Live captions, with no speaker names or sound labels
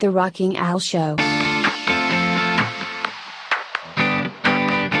The Rocking Al Show.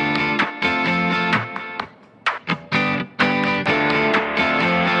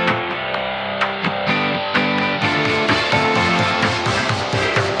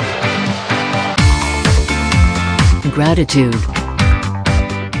 Gratitude.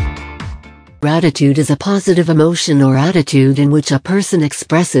 Gratitude is a positive emotion or attitude in which a person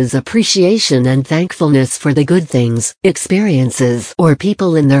expresses appreciation and thankfulness for the good things, experiences, or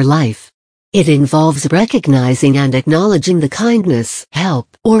people in their life. It involves recognizing and acknowledging the kindness,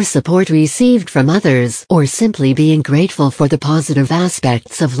 help, or support received from others, or simply being grateful for the positive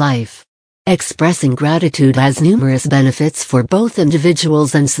aspects of life. Expressing gratitude has numerous benefits for both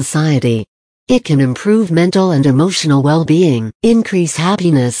individuals and society. It can improve mental and emotional well-being, increase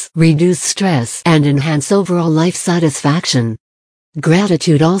happiness, reduce stress, and enhance overall life satisfaction.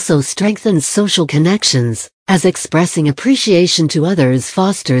 Gratitude also strengthens social connections, as expressing appreciation to others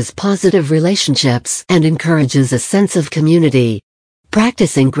fosters positive relationships and encourages a sense of community.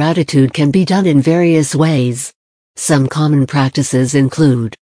 Practicing gratitude can be done in various ways. Some common practices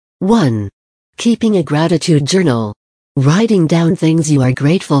include 1. Keeping a gratitude journal. Writing down things you are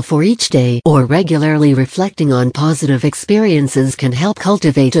grateful for each day or regularly reflecting on positive experiences can help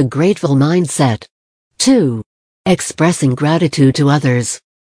cultivate a grateful mindset. 2. Expressing gratitude to others.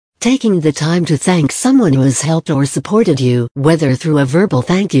 Taking the time to thank someone who has helped or supported you, whether through a verbal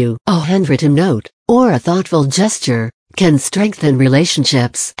thank you, a handwritten note, or a thoughtful gesture, can strengthen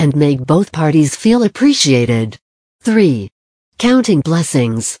relationships and make both parties feel appreciated. 3. Counting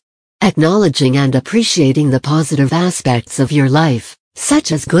blessings. Acknowledging and appreciating the positive aspects of your life,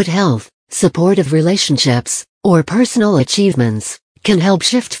 such as good health, supportive relationships, or personal achievements, can help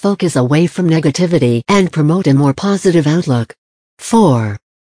shift focus away from negativity and promote a more positive outlook. 4.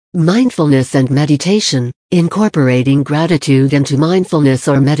 Mindfulness and meditation. Incorporating gratitude into mindfulness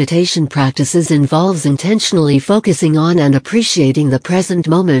or meditation practices involves intentionally focusing on and appreciating the present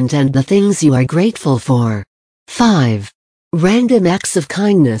moment and the things you are grateful for. 5. Random acts of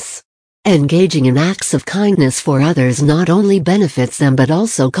kindness. Engaging in acts of kindness for others not only benefits them but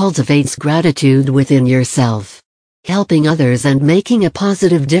also cultivates gratitude within yourself. Helping others and making a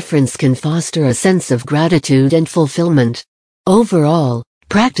positive difference can foster a sense of gratitude and fulfillment. Overall,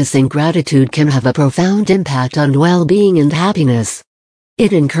 practicing gratitude can have a profound impact on well-being and happiness.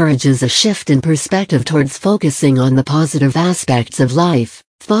 It encourages a shift in perspective towards focusing on the positive aspects of life,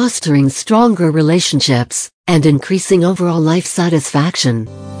 fostering stronger relationships, and increasing overall life satisfaction.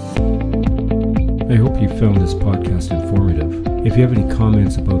 I hope you found this podcast informative. If you have any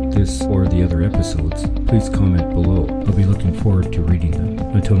comments about this or the other episodes, please comment below. I'll be looking forward to reading them.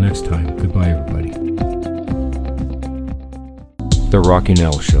 Until next time, goodbye everybody. The Rocking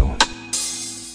Al Show.